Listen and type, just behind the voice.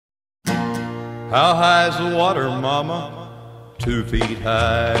How high's the water, mama? 2 feet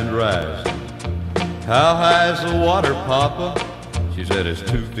high and rising. How high's the water, papa? She said it's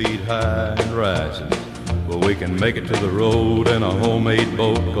 2 feet high and rising. But we can make it to the road in a homemade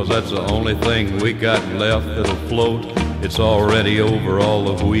boat, 'cause that's the only thing we got left that'll float. It's already over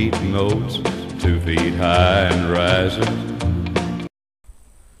all the wheat and oats, 2 feet high and rising.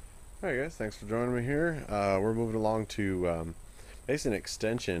 Alright guys, thanks for joining me here. We're moving along to basically an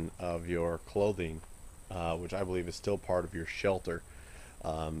extension of your clothing, which I believe is still part of your shelter.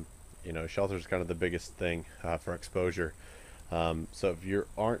 You know, shelter is kind of the biggest thing for exposure. So if you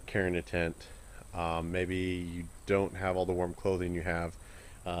aren't carrying a tent, maybe you don't have all the warm clothing you have,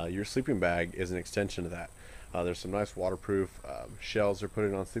 your sleeping bag is an extension of that. There's some nice waterproof shells they're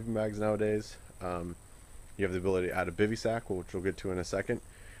putting on sleeping bags nowadays. You have the ability to add a bivy sack, which we'll get to in a second.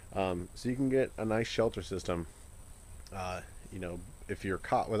 So you can get a nice shelter system. You know, if you're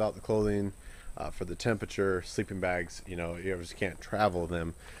caught without the clothing for the temperature, sleeping bags, you know, you just can't travel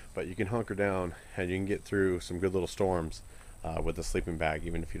them, but you can hunker down and you can get through some good little storms with a sleeping bag,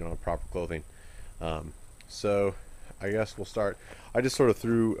 even if you don't have proper clothing. So I guess we'll start. I just sort of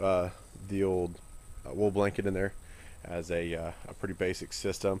threw the old wool blanket in there as a pretty basic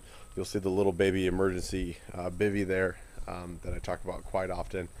system. You'll see the little baby emergency bivy there that I talk about quite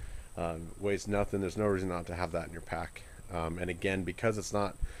often. Weighs nothing. There's no reason not to have that in your pack. And again, because it's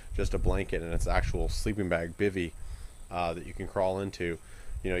not just a blanket and it's actual sleeping bag bivy that you can crawl into,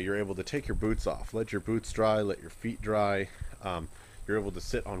 you know, you're able to take your boots off, let your boots dry, let your feet dry. You're able to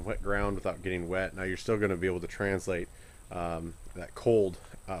sit on wet ground without getting wet. Now you're still going to be able to translate that cold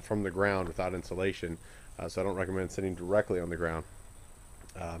from the ground without insulation. So I don't recommend sitting directly on the ground.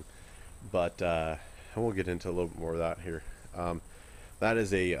 But we'll get into a little bit more of that here. That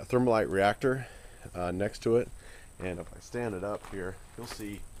is a thermalite reactor next to it, and if I stand it up here, you'll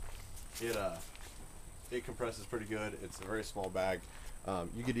see it compresses pretty good. It's a very small bag.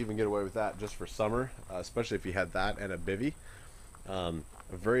 You could even get away with that just for summer, especially if you had that and a bivy. A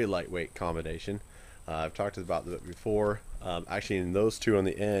very lightweight combination. I've talked about that before. Actually, in those two on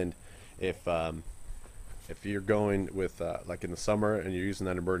the end, if you're going with like in the summer and you're using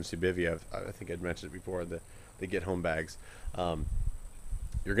that emergency bivy, I think I'd mentioned it before, the get home bags,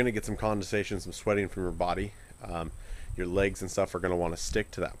 you're going to get some condensation, some sweating from your body. Your legs and stuff are going to want to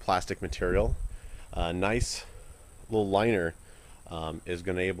stick to that plastic material. A nice little liner is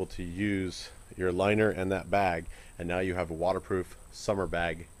going to be able to use your liner and that bag, and now you have a waterproof summer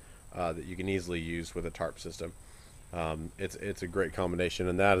bag that you can easily use with a tarp system. It's a great combination,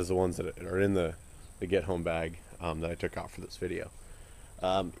 and that is the ones that are in the get home bag that I took out for this video.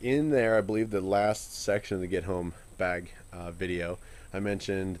 In there, I believe the last section of the get home bag video, I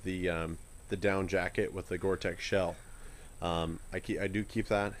mentioned the down jacket with the Gore-Tex shell. I do keep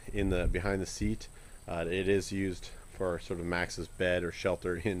that in the behind the seat. It is used for sort of Max's bed or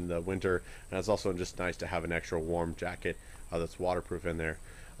shelter in the winter, and it's also just nice to have an extra warm jacket that's waterproof in there.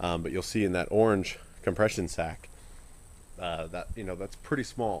 But you'll see in that orange compression sack that, you know, that's pretty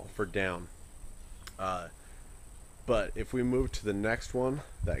small for down. But if we move to the next one,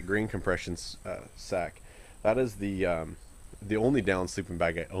 that green compression sack, that is the only down sleeping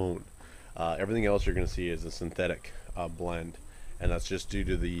bag I own. Everything else you're going to see is a synthetic blend, and that's just due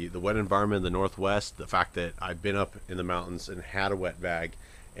to the wet environment in the Northwest, the fact that I've been up in the mountains and had a wet bag,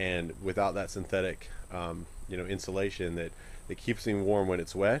 and without that synthetic you know, insulation that keeps me warm when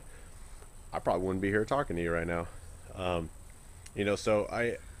it's wet, I probably wouldn't be here talking to you right now. You know, so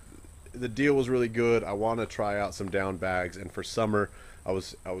the deal was really good. I want to try out some down bags, and for summer I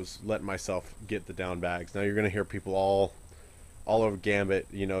was letting myself get the down bags. Now you're going to hear people all over gambit.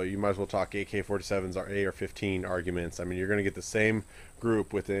 You know, you might as well talk AK-47s or AR-15 arguments. I mean, you're going to get the same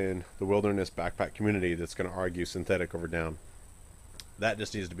group within the wilderness backpack community that's going to argue synthetic over down. That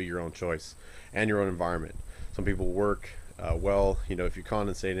just needs to be your own choice and your own environment. Some people work well, you know, if you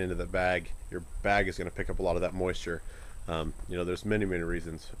condensate into the bag, your bag is going to pick up a lot of that moisture. You know, there's many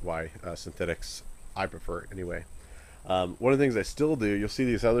reasons why synthetics I prefer anyway. One of the things I still do, you'll see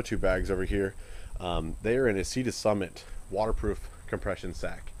these other two bags over here. They are in a Sea to Summit waterproof compression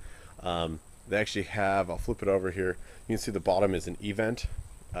sack. They actually have, I'll flip it over here, you can see the bottom is an E-vent.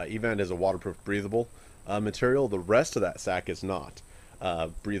 E-vent is a waterproof breathable material. The rest of that sack is not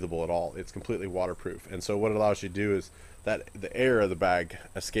breathable at all. It's completely waterproof, and so what it allows you to do is that the air of the bag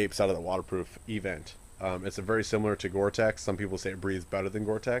escapes out of the waterproof E-vent. It's a very similar to Gore-Tex. Some people say it breathes better than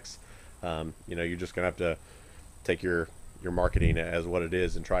Gore-Tex. You know, you're just gonna have to take your marketing as what it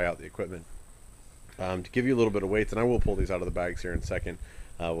is and try out the equipment. To give you a little bit of weights, and I will pull these out of the bags here in a second.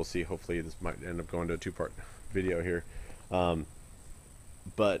 We'll see. Hopefully this might end up going to a two-part video here.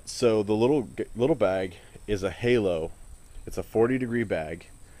 But so the little bag is a Halo. It's a 40-degree bag.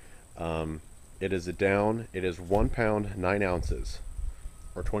 Um, it is a down. It is 1 pound 9 ounces,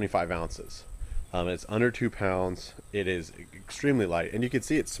 or 25 ounces. It's under 2 pounds. It is extremely light, and you can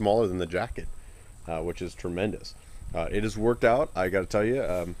see it's smaller than the jacket, which is tremendous. It has worked out. I got to tell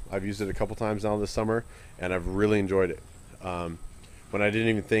you, I've used it a couple times now this summer, and I've really enjoyed it. When I didn't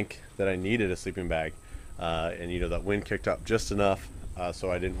even think that I needed a sleeping bag, and that wind kicked up just enough,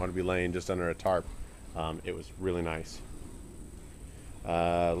 so I didn't want to be laying just under a tarp. It was really nice.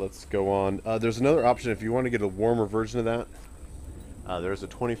 Let's go on. There's another option if you want to get a warmer version of that. There's a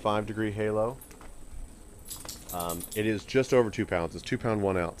 25-degree Halo. It is just over 2 pounds. It's 2 pound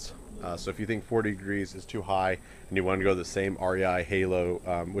 1 ounce. So if you think 40 degrees is too high and you want to go the same REI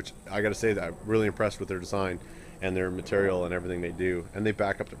Halo, which I got to say that I'm really impressed with their design and their material and everything they do, and they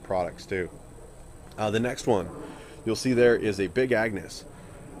back up their products too. The next one you'll see there is a Big Agnes.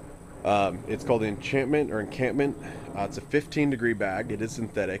 It's called the Encampment. It's a 15-degree bag. It is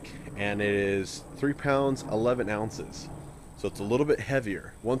synthetic, and it is 3 pounds 11 ounces. So it's a little bit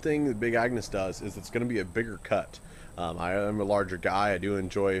heavier. One thing the Big Agnes does is it's going to be a bigger cut. I am a larger guy. I do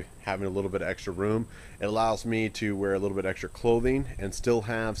enjoy having a little bit of extra room. It allows me to wear a little bit extra clothing and still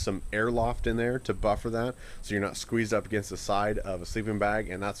have some air loft in there to buffer that, so you're not squeezed up against the side of a sleeping bag,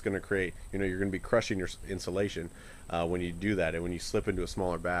 and that's going to create, you're going to be crushing your insulation when you do that and when you slip into a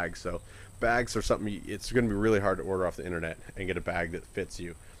smaller bag. So bags are something, it's going to be really hard to order off the internet and get a bag that fits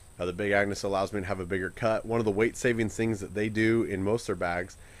you. The Big Agnes allows me to have a bigger cut. One of the weight saving things that they do in most of their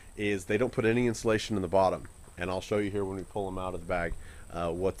bags is they don't put any insulation in the bottom, and I'll show you here when we pull them out of the bag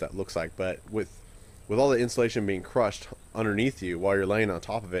what that looks like. But with all the insulation being crushed underneath you while you're laying on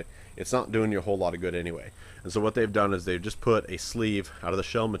top of it, it's not doing you a whole lot of good anyway. And so what they've done is they've just put a sleeve out of the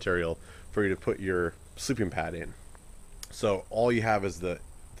shell material for you to put your sleeping pad in. So all you have is the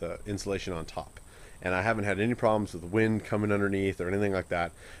insulation on top. And I haven't had any problems with wind coming underneath or anything like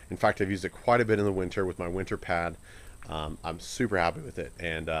that. In fact, I've used it quite a bit in the winter with my winter pad. I'm super happy with it,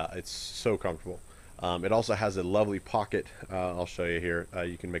 and it's so comfortable. It also has a lovely pocket. I'll show you here.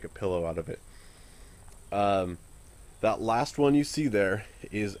 You can make a pillow out of it. That last one you see there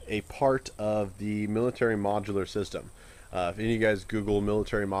is a part of the military modular system. If any of you guys Google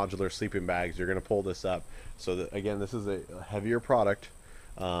military modular sleeping bags, you're going to pull this up. So that, again, this is a heavier product.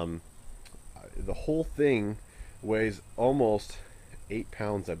 The whole thing weighs almost 8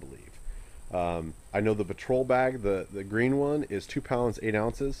 pounds, I believe. I know the patrol bag, the green one, is 2 pounds 8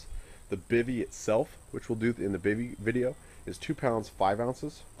 ounces. The bivy itself, which we'll do in the bivy video, is 2 pounds 5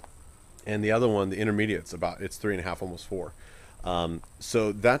 ounces. And the other one, the intermediate's it's 3.5, almost 4.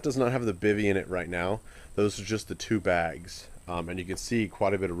 So that does not have the bivy in it right now. Those are just the 2 bags. And you can see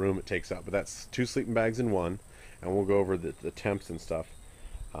quite a bit of room it takes up. But that's 2 sleeping bags in one. And we'll go over the temps and stuff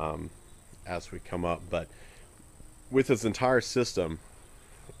as we come up. But with this entire system,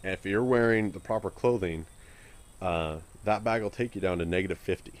 if you're wearing the proper clothing, that bag will take you down to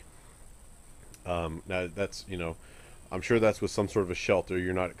 -50. Now that's, I'm sure that's with some sort of a shelter.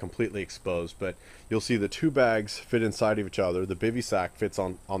 You're not completely exposed, but you'll see the 2 bags fit inside of each other. The bivy sack fits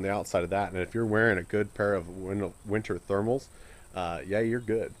on the outside of that, and if you're wearing a good pair of winter thermals, yeah, you're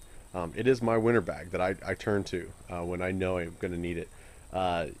good. It is my winter bag that I turn to when I know I'm going to need it.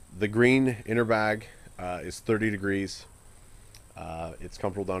 The green inner bag is 30 degrees. It's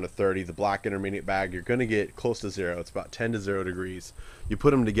comfortable down to 30. The black intermediate bag, you're going to get close to 0. It's about 10 to 0 degrees. You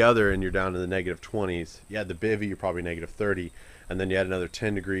put them together and you're down to the -20s. You add the bivy, you're probably -30, and then you add another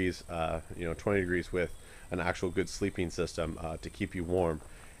 10 degrees, 20 degrees with an actual good sleeping system to keep you warm.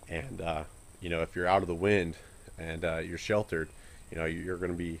 And if you're out of the wind and you're sheltered, you're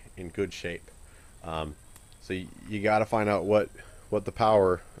going to be in good shape. So you got to find out what the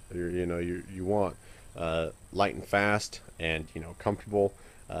power you want. Light and fast, and comfortable.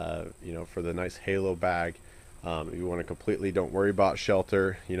 For the nice Halo bag, you want to completely don't worry about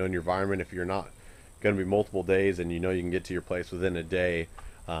shelter. In your environment, if you're not going to be multiple days, and you can get to your place within a day,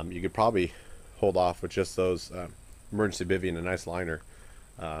 you could probably hold off with just those emergency bivy and a nice liner,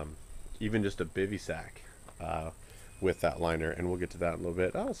 even just a bivy sack with that liner, and we'll get to that in a little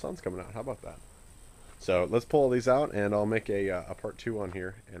bit. Oh, the sun's coming out. How about that? So let's pull all these out, and I'll make a part 2 on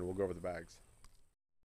here, and we'll go over the bags.